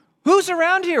say, who's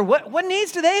around here? What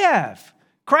needs do they have?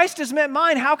 Christ has met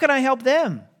mine. How can I help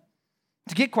them?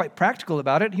 To get quite practical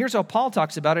about it, here's how Paul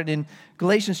talks about it in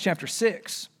Galatians chapter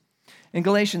 6. In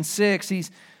Galatians 6,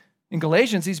 he's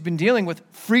been dealing with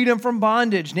freedom from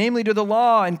bondage, namely to the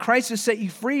law, and Christ has set you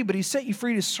free, but he set you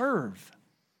free to serve.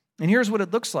 And here's what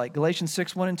it looks like, Galatians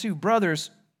 6, 1 and 2.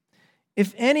 Brothers,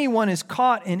 if anyone is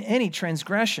caught in any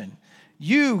transgression,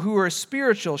 you who are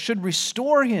spiritual should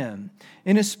restore him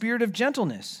in a spirit of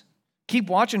gentleness. Keep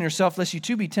watching yourself lest you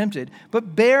too be tempted,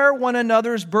 but bear one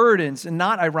another's burdens, and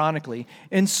not ironically,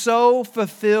 and so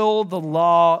fulfill the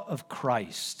law of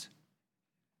Christ.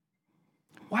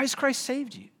 Why has Christ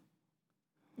saved you?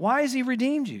 Why has he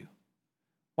redeemed you?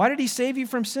 Why did he save you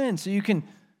from sin? So you can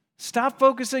stop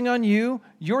focusing on you,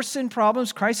 your sin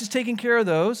problems. Christ has taken care of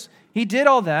those. He did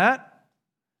all that.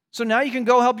 So now you can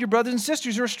go help your brothers and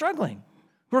sisters who are struggling,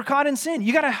 who are caught in sin.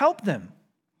 You got to help them.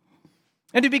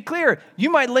 And to be clear, you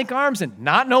might link arms and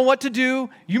not know what to do.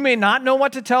 You may not know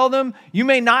what to tell them. You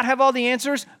may not have all the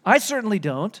answers. I certainly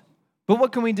don't. But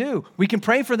what can we do? We can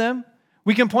pray for them.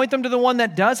 We can point them to the one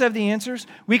that does have the answers.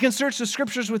 We can search the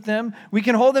scriptures with them. We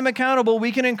can hold them accountable.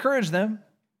 We can encourage them.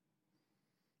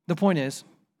 The point is,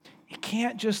 you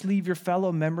can't just leave your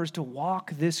fellow members to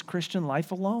walk this Christian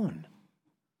life alone.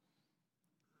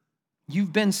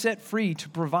 You've been set free to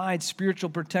provide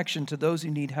spiritual protection to those who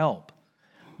need help.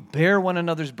 Bear one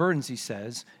another's burdens, he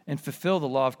says, and fulfill the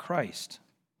law of Christ.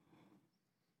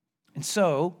 And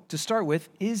so, to start with,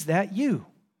 is that you?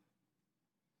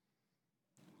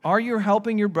 Are you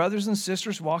helping your brothers and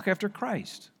sisters walk after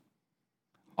Christ?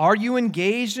 Are you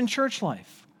engaged in church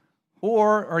life?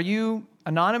 Or are you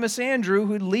anonymous Andrew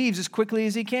who leaves as quickly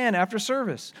as he can after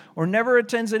service or never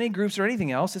attends any groups or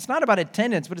anything else? It's not about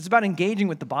attendance, but it's about engaging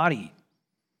with the body.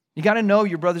 You got to know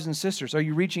your brothers and sisters. Are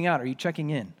you reaching out? Are you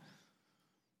checking in?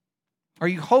 Are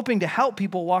you hoping to help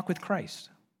people walk with Christ?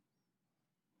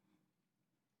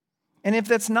 And if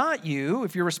that's not you,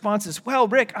 if your response is, well,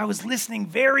 Rick, I was listening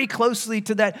very closely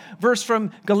to that verse from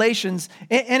Galatians,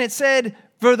 and it said,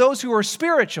 for those who are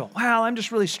spiritual, wow, I'm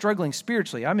just really struggling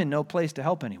spiritually. I'm in no place to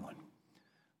help anyone.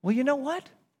 Well, you know what?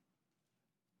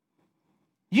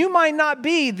 You might not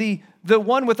be the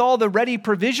one with all the ready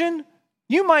provision.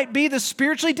 You might be the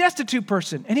spiritually destitute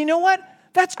person. And you know what?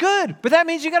 That's good. But that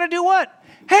means you got to do what?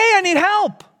 Hey, I need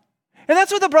help. And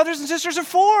that's what the brothers and sisters are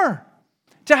for.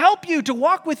 To help you, to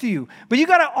walk with you. But you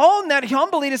got to own that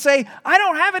humbly to say, I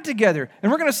don't have it together.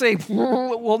 And we're going to say,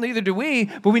 well, neither do we,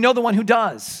 but we know the one who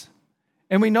does.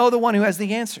 And we know the one who has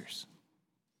the answers.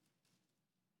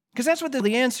 Because that's what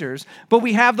the answers, but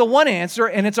we have the one answer,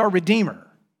 and it's our Redeemer.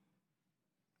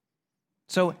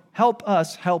 So help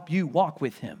us help you walk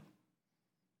with him.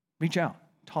 Reach out,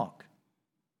 talk,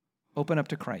 open up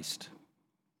to Christ.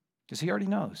 Because he already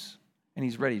knows, and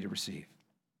he's ready to receive.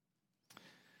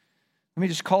 Let me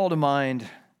just call to mind,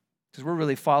 because we're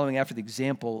really following after the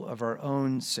example of our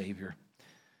own Savior.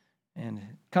 And it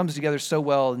comes together so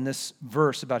well in this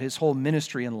verse about his whole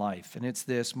ministry and life. And it's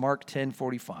this, Mark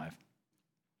 10:45.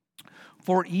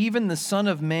 For even the Son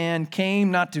of Man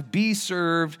came not to be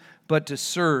served, but to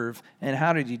serve. And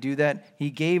how did he do that? He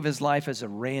gave his life as a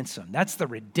ransom. That's the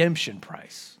redemption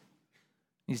price.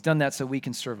 He's done that so we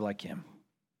can serve like him.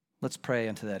 Let's pray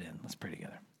unto that end. Let's pray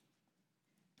together.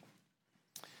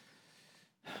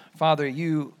 Father,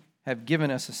 you have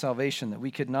given us a salvation that we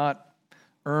could not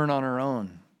earn on our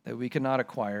own, that we could not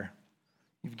acquire.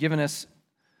 You've given us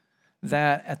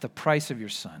that at the price of your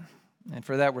Son. And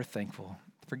for that, we're thankful.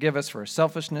 Forgive us for our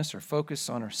selfishness, our focus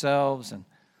on ourselves, and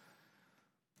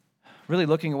really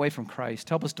looking away from Christ.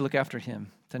 Help us to look after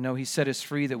him, to know he set us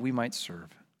free that we might serve.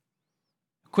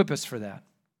 Equip us for that.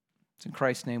 It's in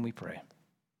Christ's name we pray.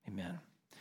 Amen.